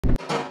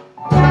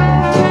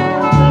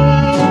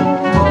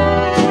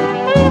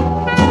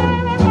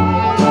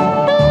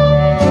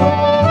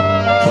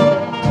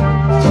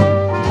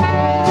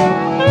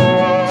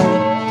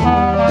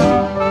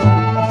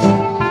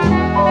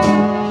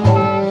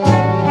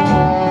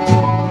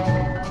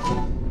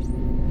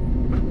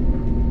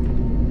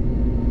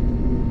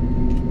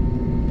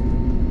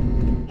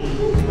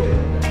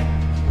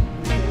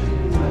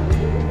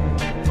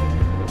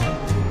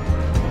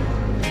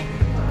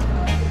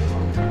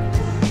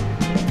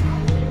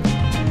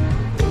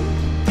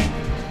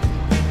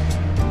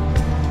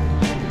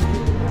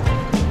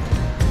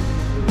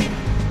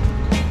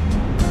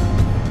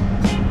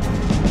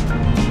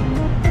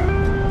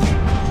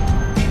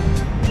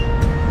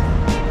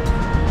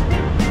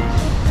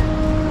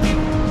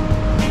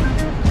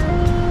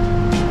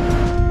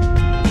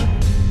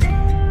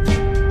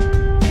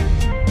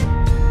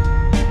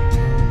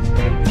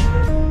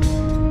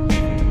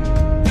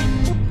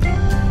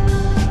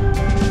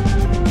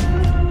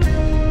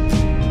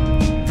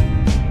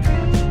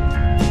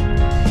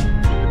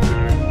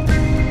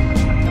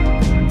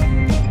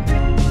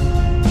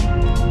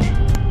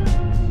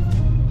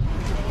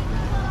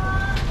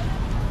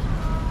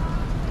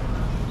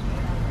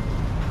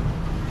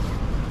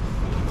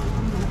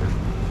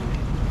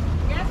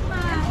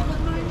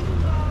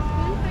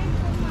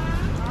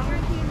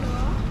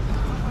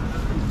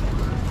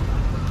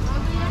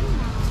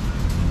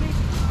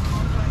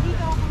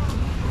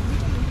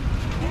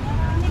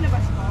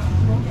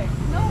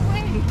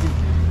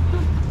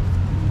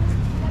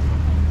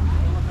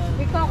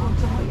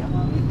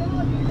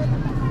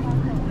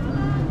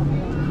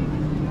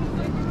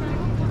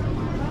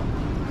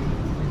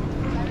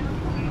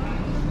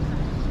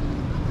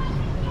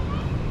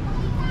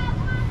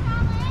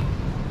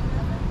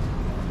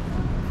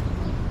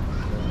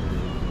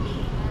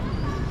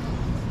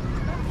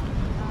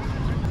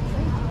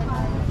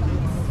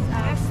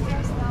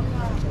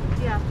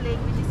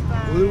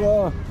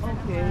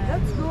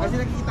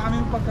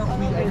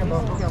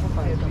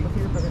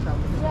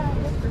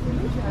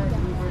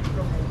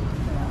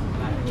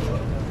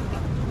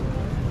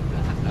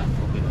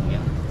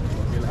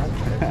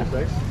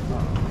price?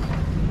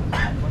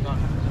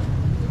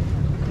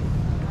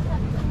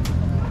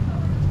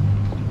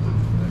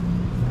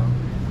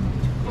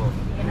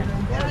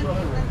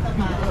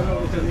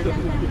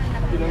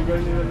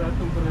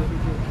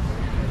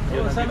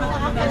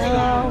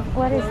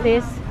 What is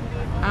this?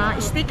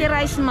 Sticky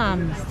rice,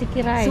 ma'am.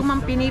 Sticky rice.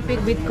 Sumang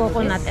pinipig with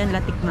coconut and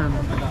latik, ma'am.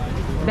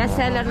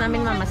 Best seller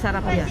namin, ma'am.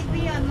 Masarap yan.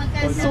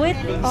 Sweet?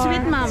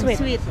 Sweet, ma'am. Sweet.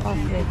 Sweet. Oh,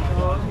 sweet.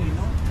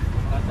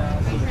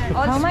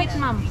 All How sweet, much?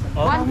 ma'am.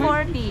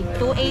 140,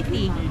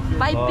 280.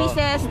 5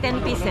 pieces,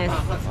 10 pieces.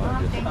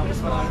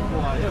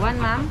 One,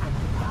 ma'am.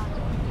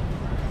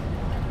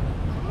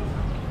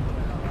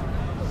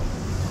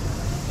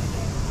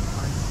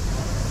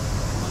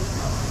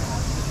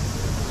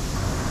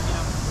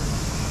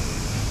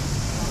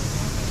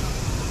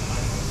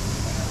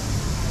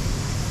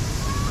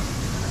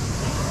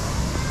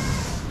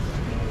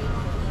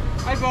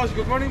 Hi boss,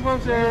 good morning po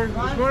sir.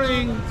 Good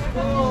morning.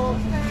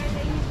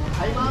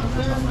 Hi ma'am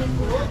sir. Good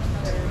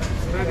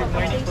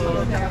morning po.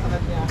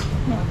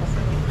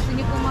 Gusto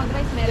niyo po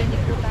mag-rice? Meron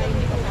niyo po tayo.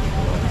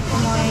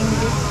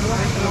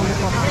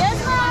 Yes,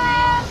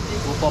 ma'am!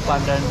 Upo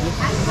pandan.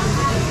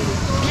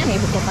 Yan,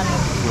 ibu ko pa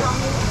nun.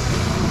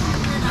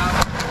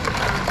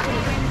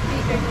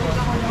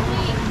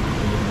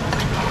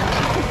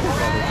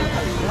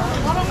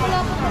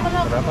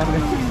 Berapa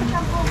nih?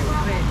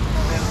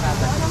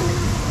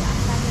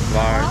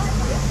 Large.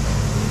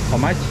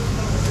 How much?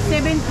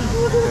 70.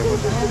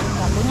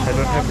 I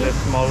don't have the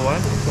small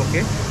one. It's okay.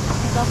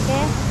 It's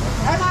okay?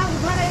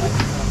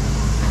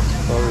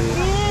 Sorry.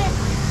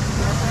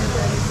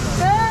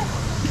 Sir,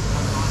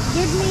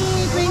 give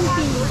me 20.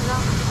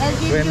 I'll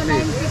give you 20.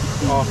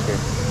 950. Okay.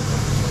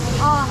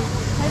 Oh,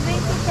 may 20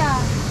 siya.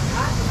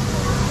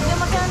 Hindi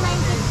mo siya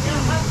 950.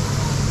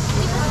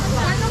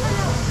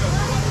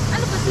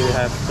 Ano ba Do you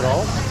have straw?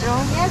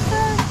 Yes,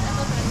 sir.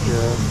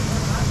 Yeah.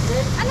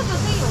 Ano ba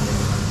sa'yo?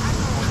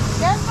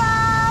 Yes,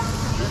 ma'am.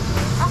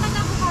 Okay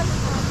na po pa.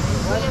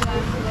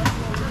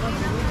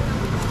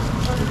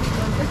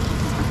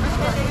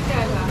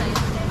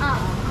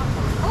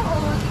 Oo,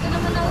 hindi ka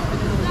naman ako.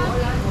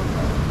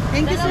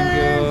 Thank you,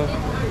 sir.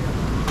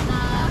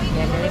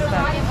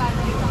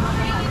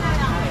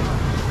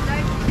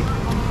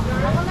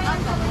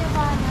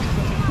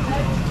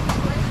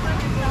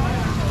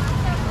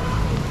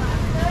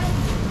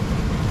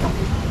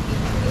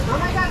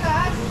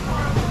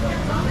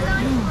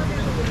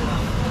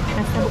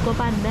 Nasa buko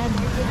pandan.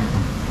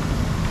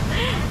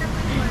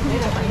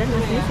 Buko pandan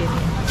masih di sini.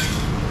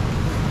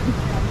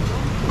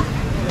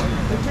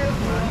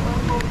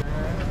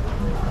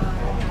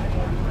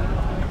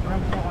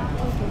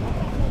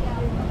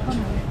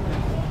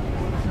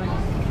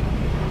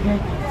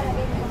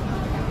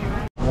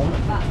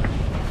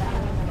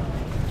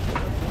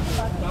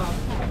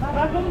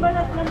 Bagong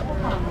balat lang po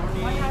ka.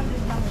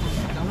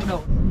 100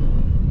 lang.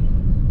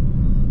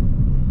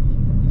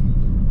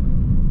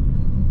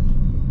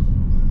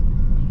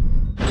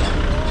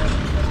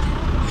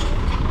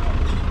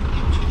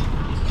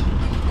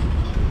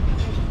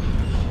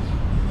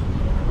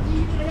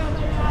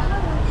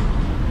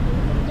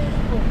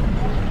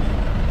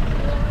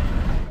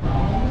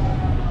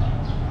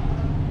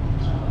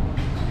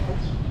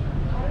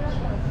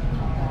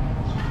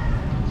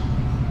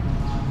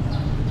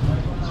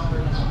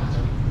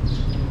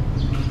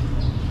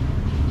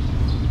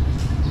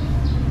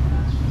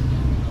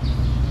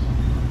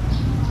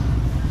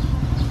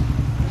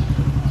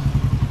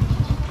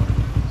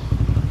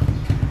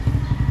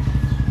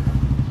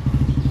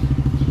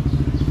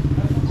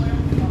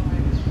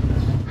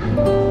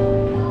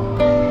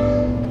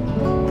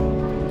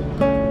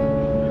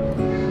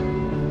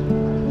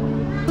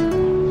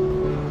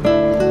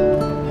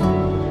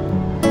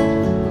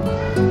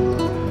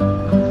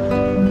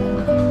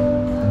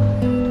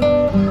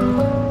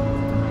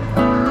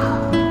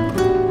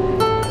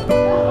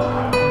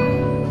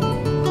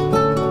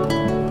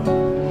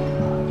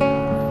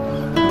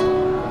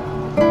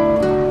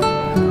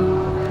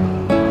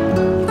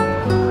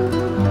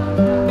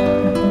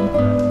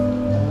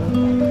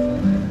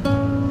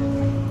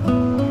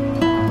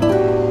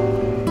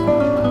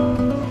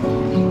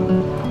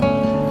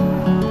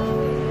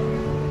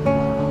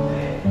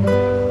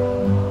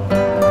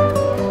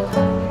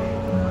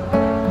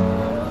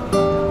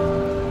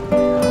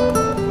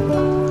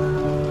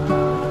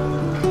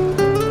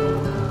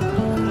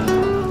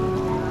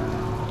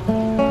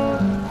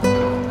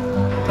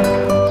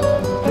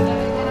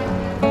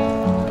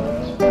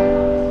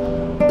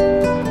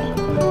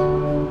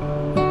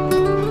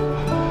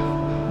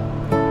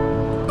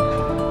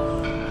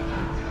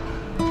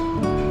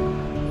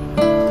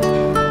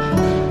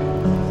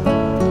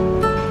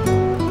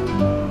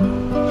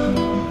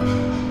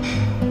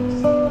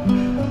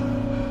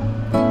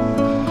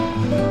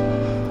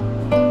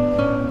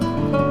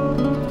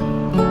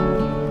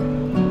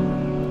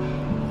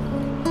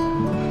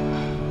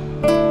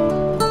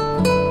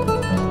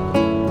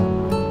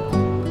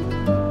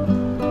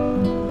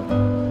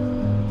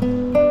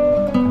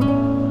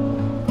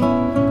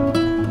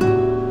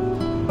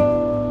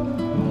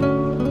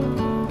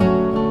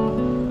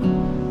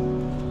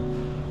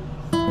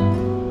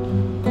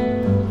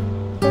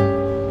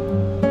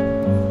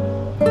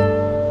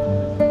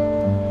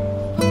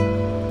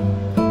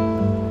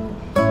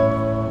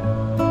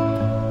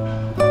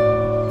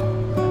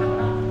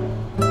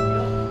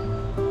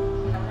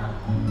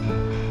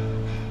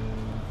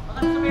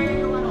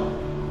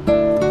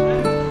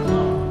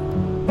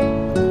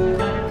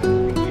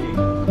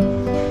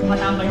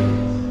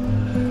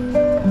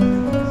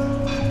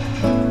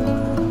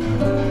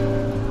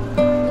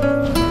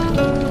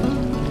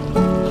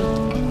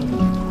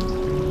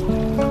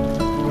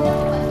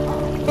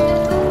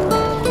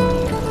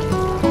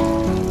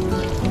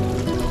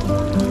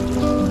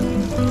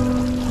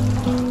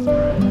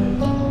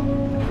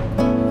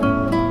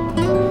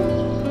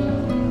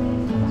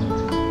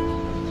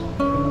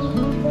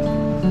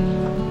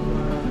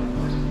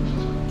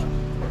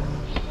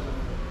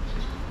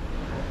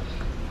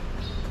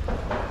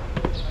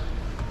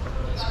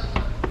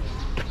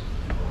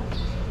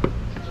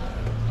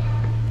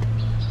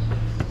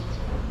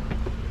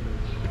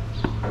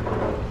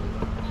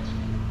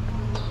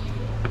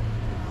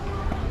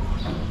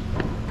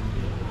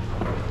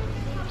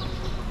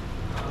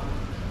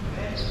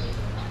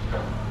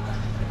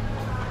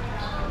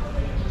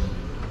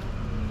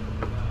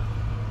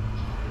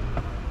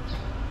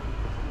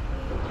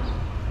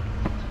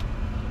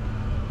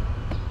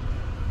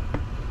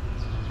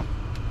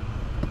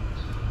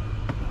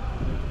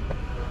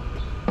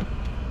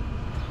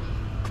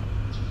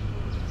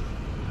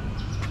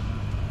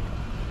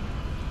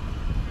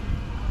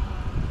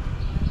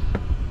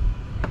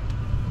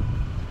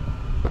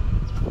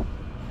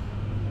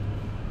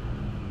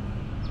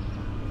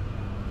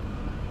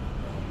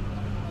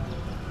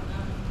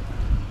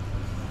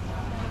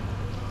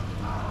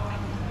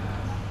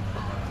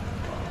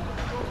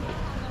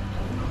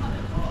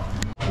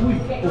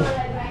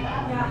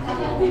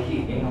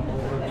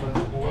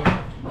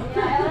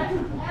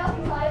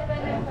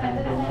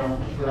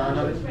 She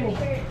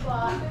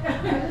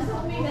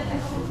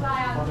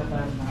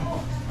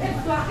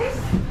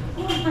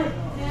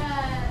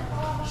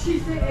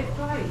said it's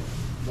twice.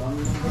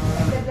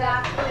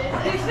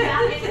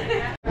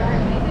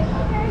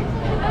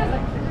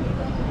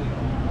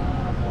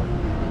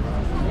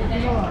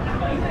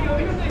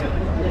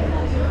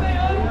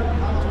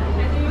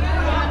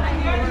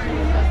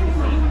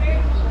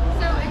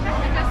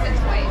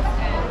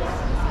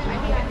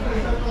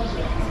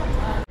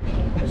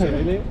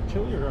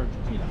 Chili or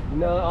Argentina?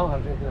 No,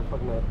 Argentina, fuck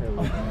no.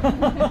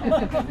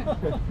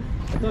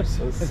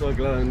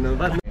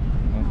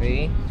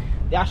 Okay.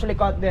 They actually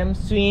caught them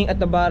swinging at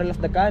the barrel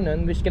of the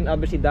cannon, which can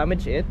obviously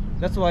damage it.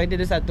 That's why they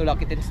decided to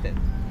lock it instead.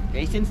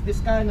 Okay, since this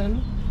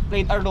cannon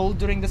played a role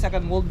during the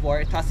Second World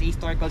War, it has a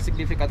historical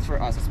significance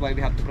for us. That's why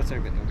we have to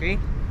preserve it. Okay.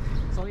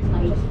 So it Does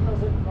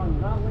it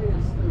run that way?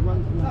 It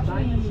runs in the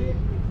dynasty?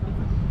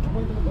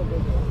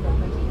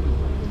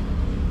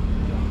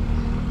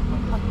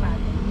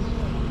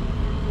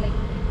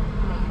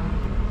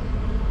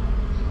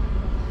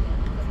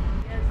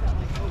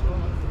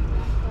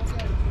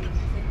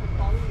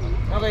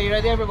 Okay, you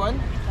ready, everyone?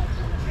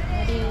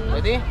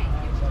 Ready? Let's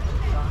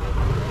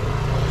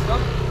go.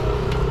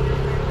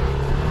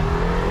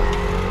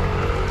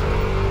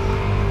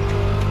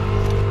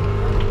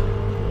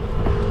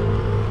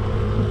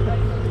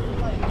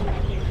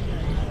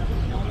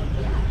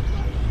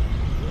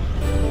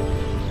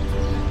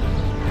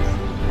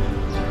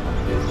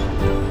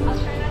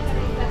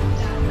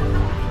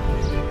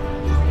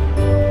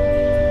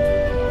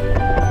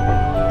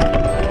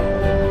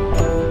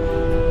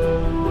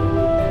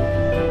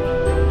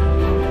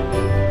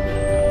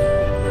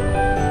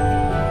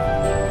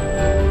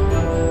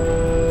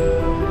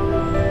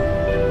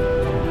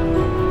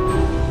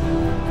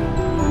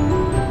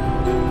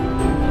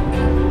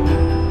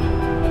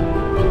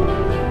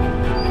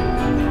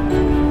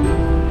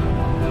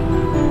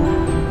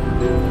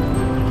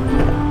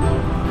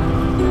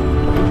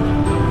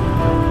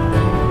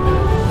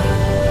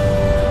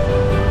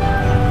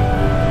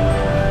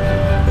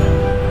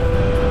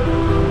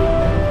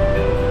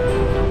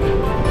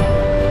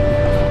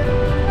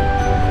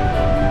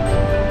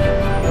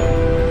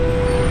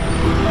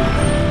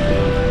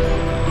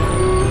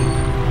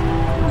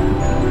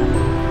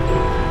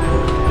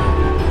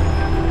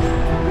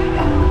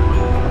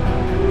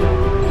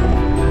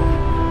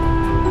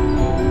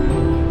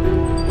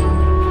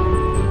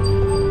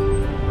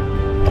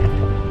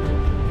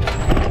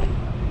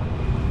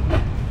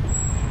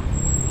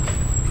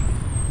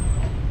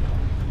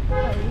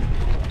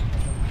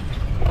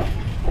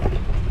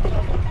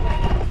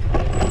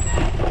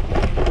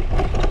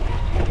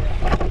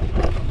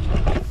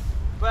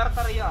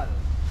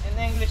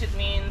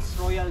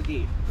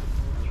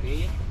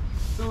 Okay?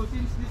 So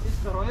since this is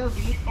the royal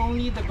gate,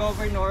 only the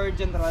Governor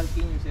General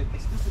can use it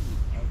exclusively.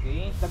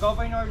 Okay? The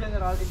Governor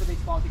General in today's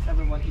politics,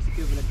 everyone, is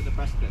equivalent to the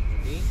president.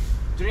 Okay?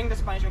 During the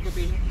Spanish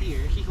occupation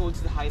here, he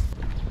holds the highest.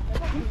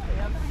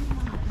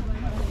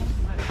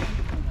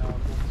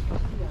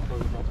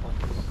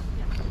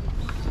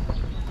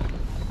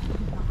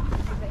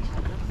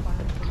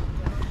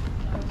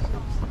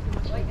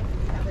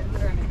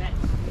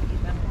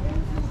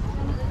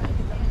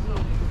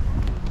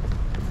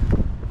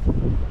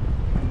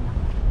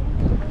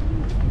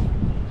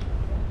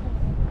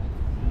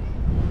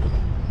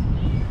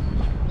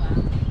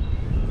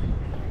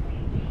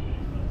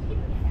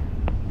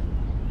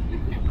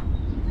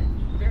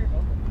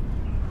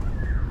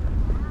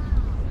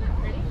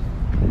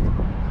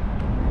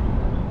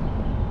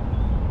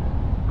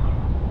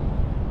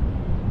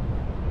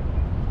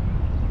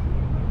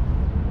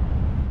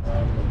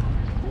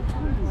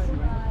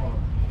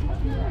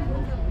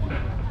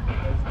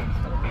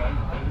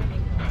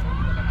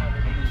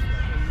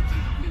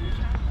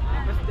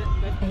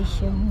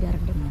 Asian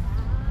Garden.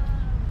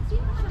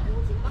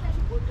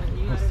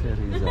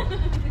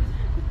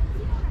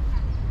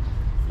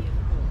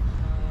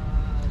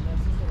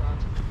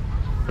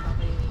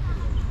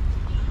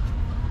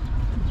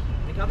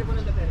 Nagkapi po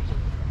ng direction.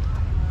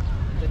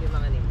 Ito yung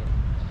mga name niya.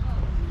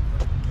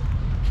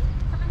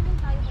 Sa kanyan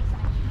tayo kung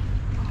saan?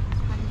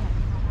 Sa kanyan.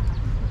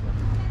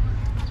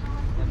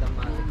 Madam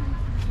Malik.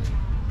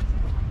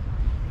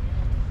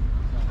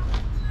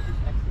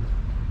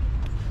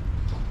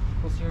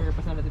 Who's your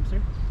representative,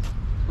 sir?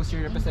 Who's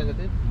your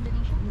representative?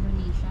 Indonesia?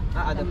 Indonesia.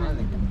 Ah, Adam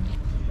Malik.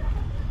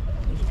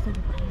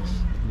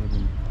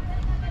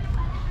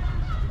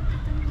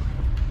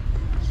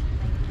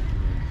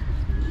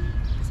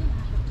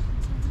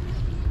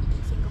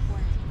 Singapore.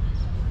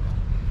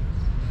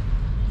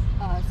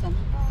 Saan? Saan?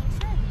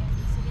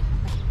 Sige pa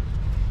tayo.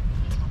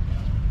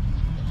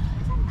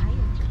 Saan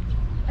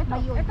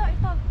tayo? Ito.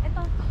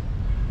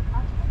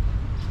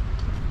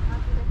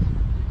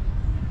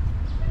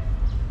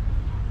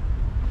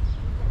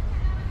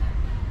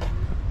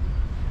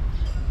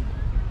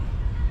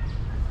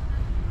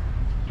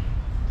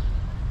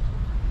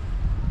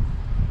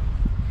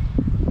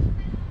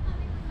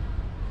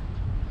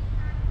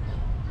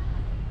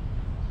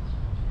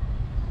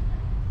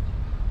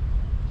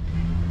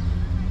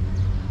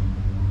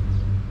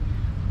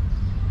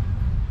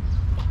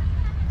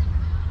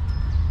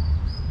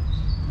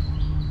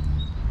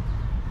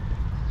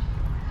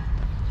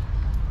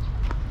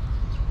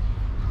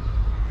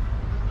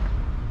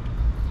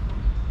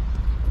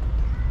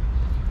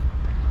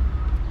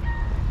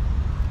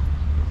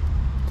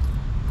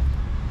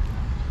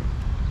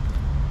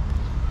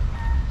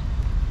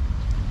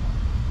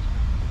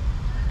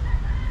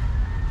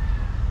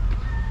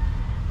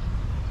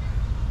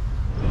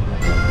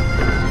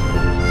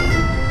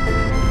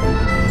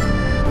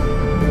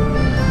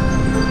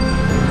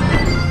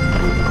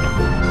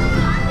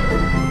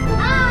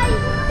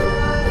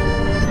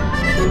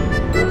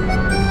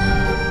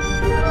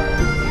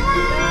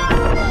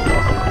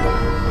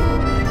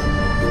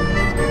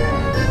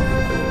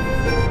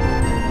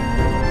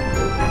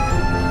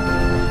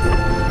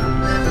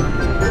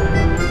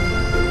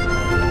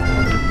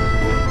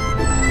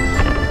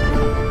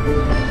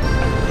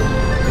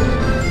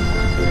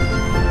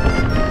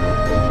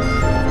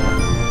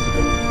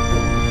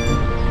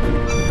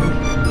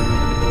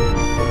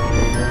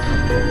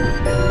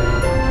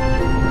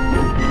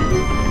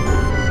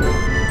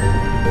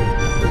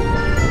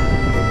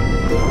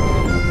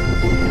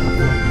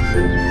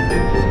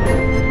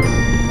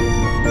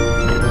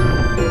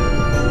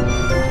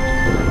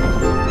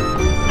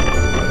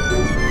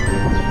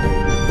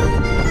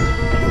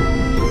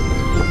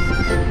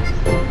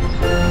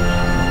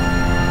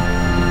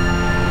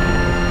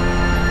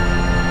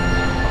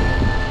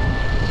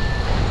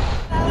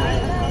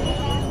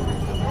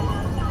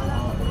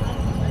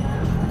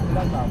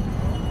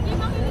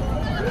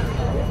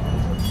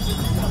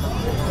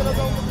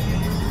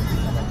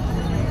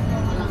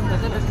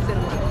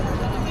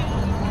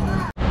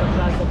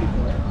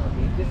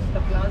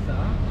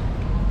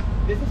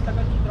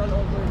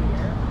 cathedral over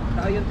here,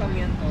 the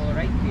Ayuntamiento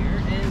right here,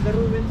 and the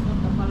ruins of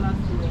the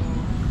Palacio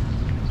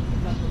of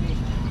that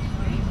location.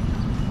 Okay?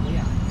 So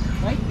yeah,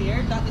 right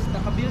there, that is the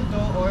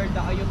Cabildo or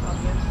the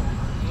Ayuntamiento.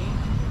 Okay?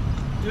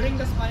 During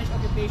the Spanish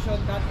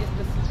occupation, that is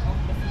the seat of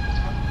the city.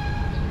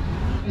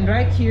 And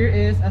right here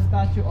is a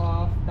statue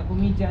of the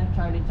comedian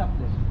Charlie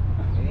Chaplin.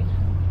 Okay?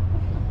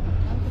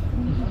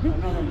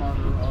 Another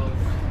martyr of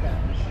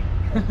Spanish.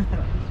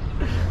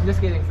 Just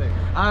kidding, sir.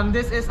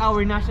 This is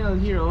our national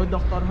hero,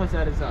 Dr. Jose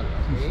Rizal.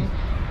 Okay.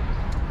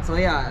 So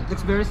yeah, it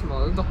looks very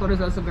small. Dr.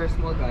 Rizal is a very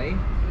small guy,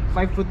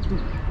 5'2".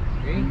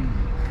 Okay.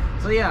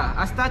 So yeah,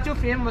 a statue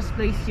of him was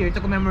placed here to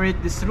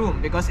commemorate this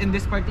room because in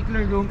this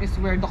particular room is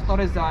where Dr.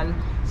 Rizal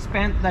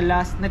spent the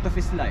last night of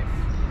his life.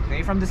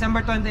 Okay, from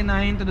December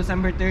 29 to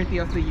December 30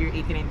 of the year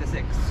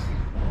 1896.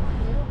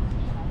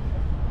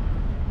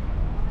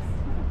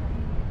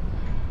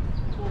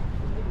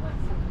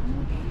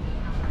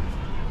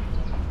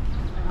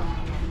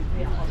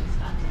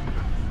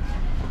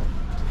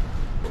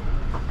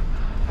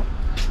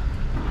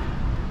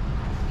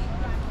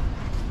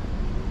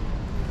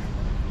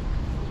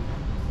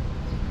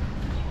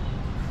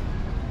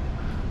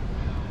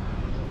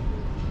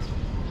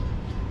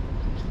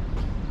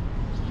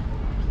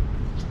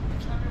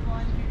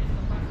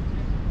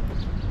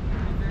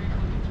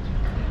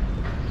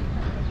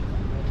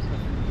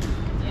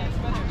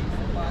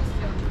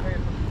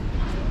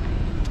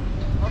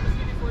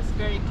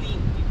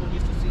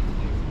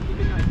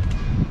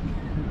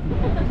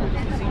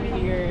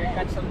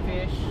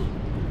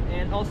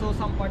 Also,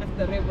 some part of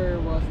the river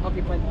was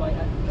occupied by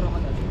a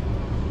crocodile.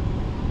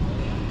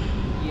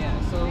 Yeah,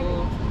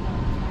 so...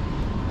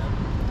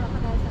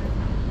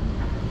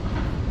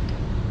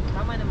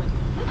 Tama naman.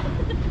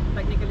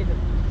 Technically good.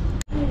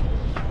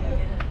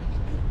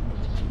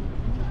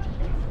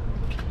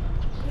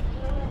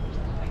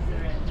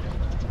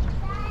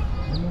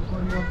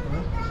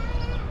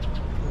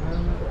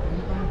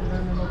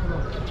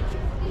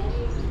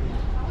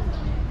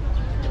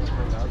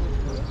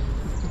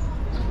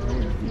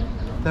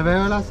 Te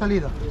veo la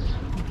salida.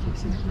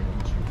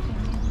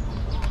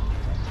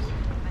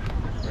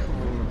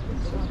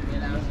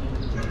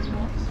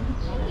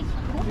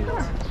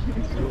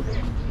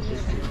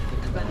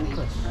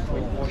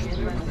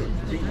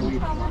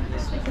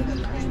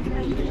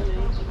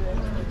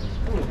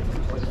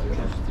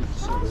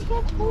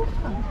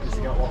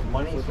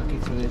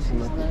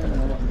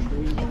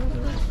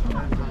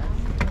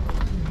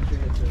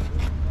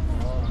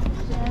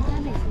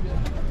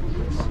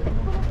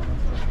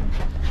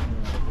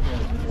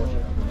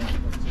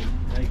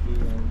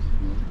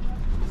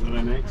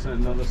 Next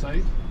and another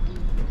side.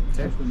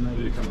 Okay. So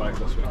you come back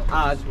this way.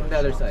 Ah, it's the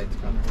other side.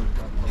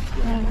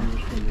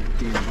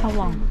 How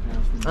long?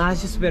 Ah,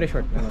 it's just very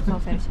short. Oh,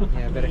 very short.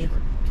 Yeah, very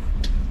short.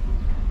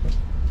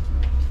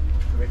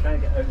 We can't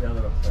get out the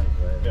other side.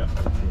 Yeah.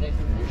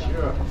 You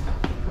sure?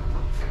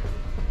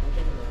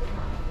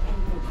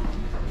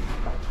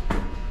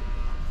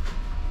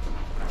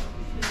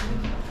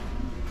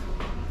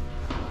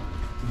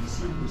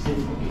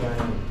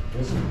 Yeah.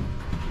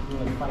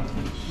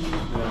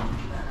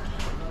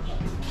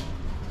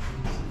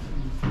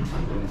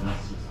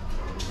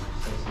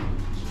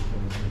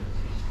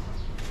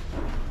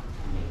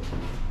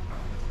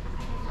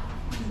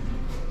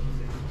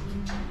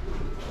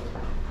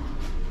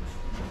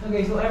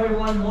 Okay, so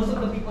everyone, most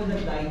of the people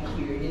that died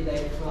here, they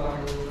died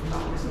from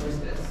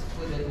resources,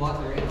 food and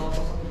water, and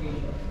also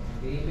suffocation.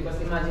 Okay,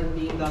 because imagine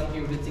being down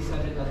here with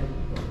 600 other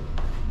people.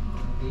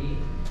 Okay,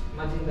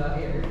 imagine the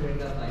air during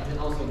that time, and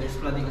also there's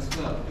flooding as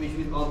well, which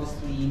will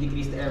obviously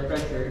decrease the air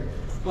pressure,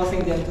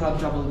 causing them to have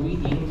trouble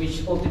breathing,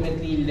 which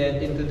ultimately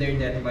led into their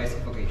death by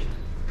suffocation.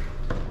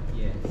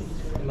 Yes,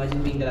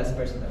 imagine being the last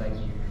person alive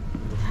here.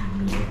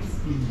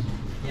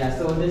 Yeah,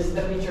 so this is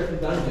the picture of the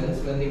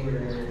dungeons when they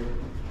were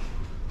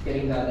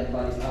getting the dead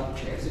bodies out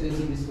there. So you can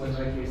see this one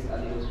right here is the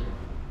alley.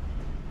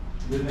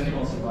 Did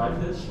anyone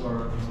survive this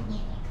or?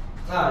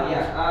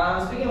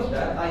 Yeah. Speaking of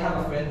that, I have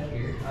a friend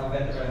here, a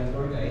veteran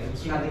tour guide.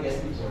 She had a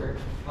guest before,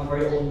 a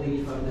very old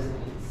lady from the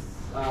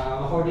States.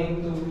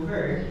 According to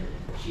her,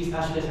 she's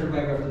actually a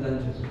survivor of the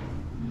dungeon.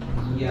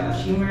 Yeah,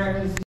 she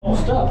miraculously. All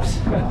stops.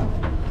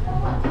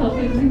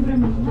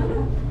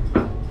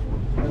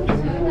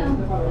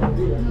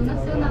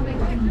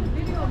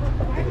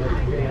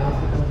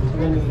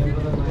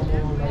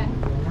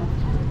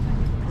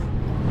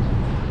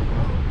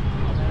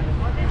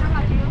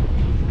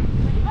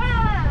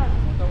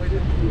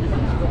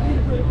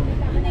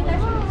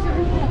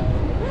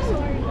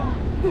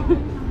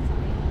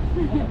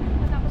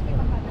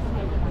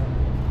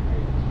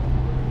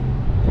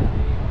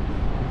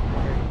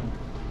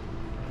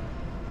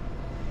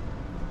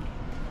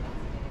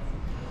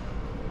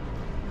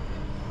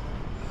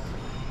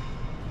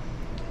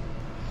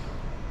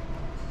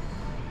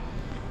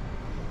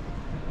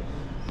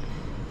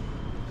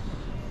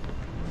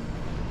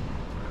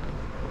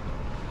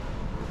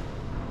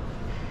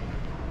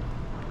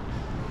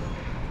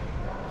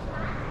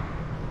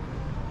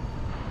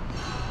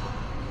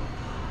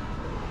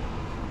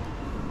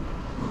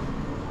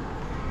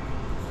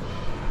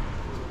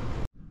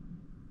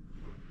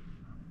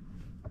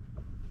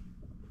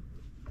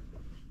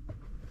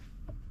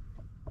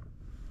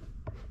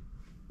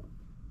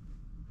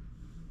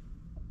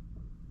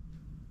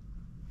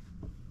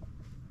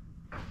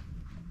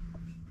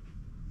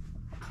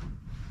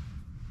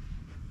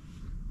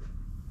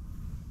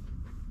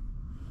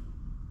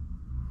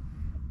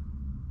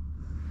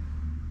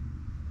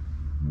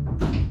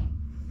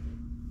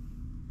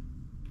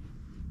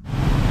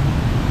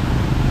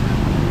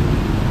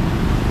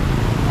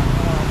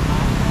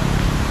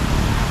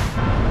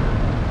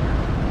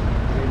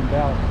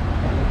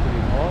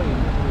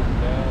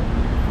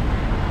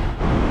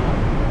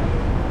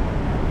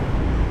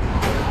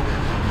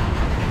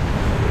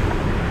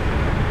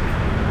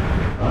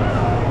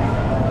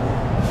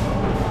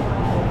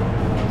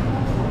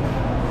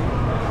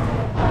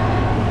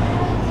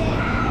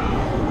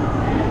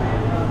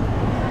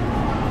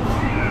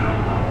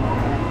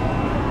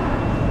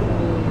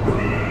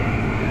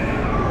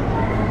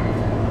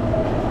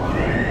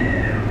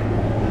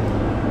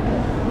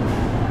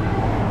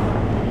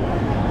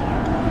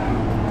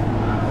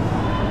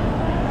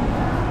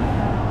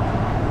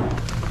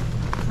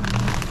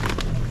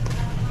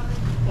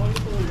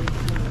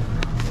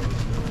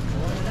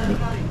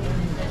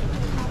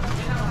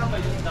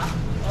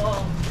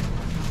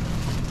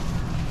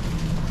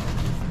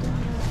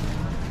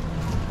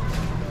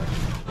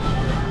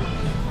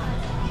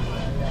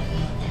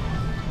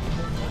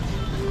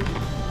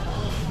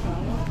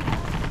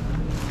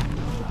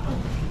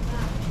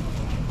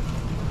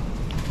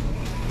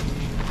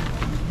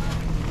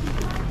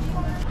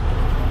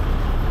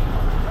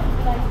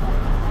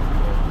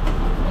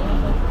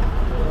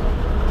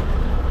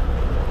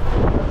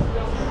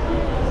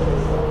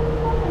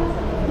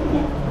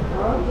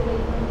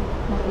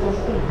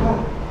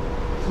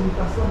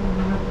 Suntas lang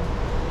muna.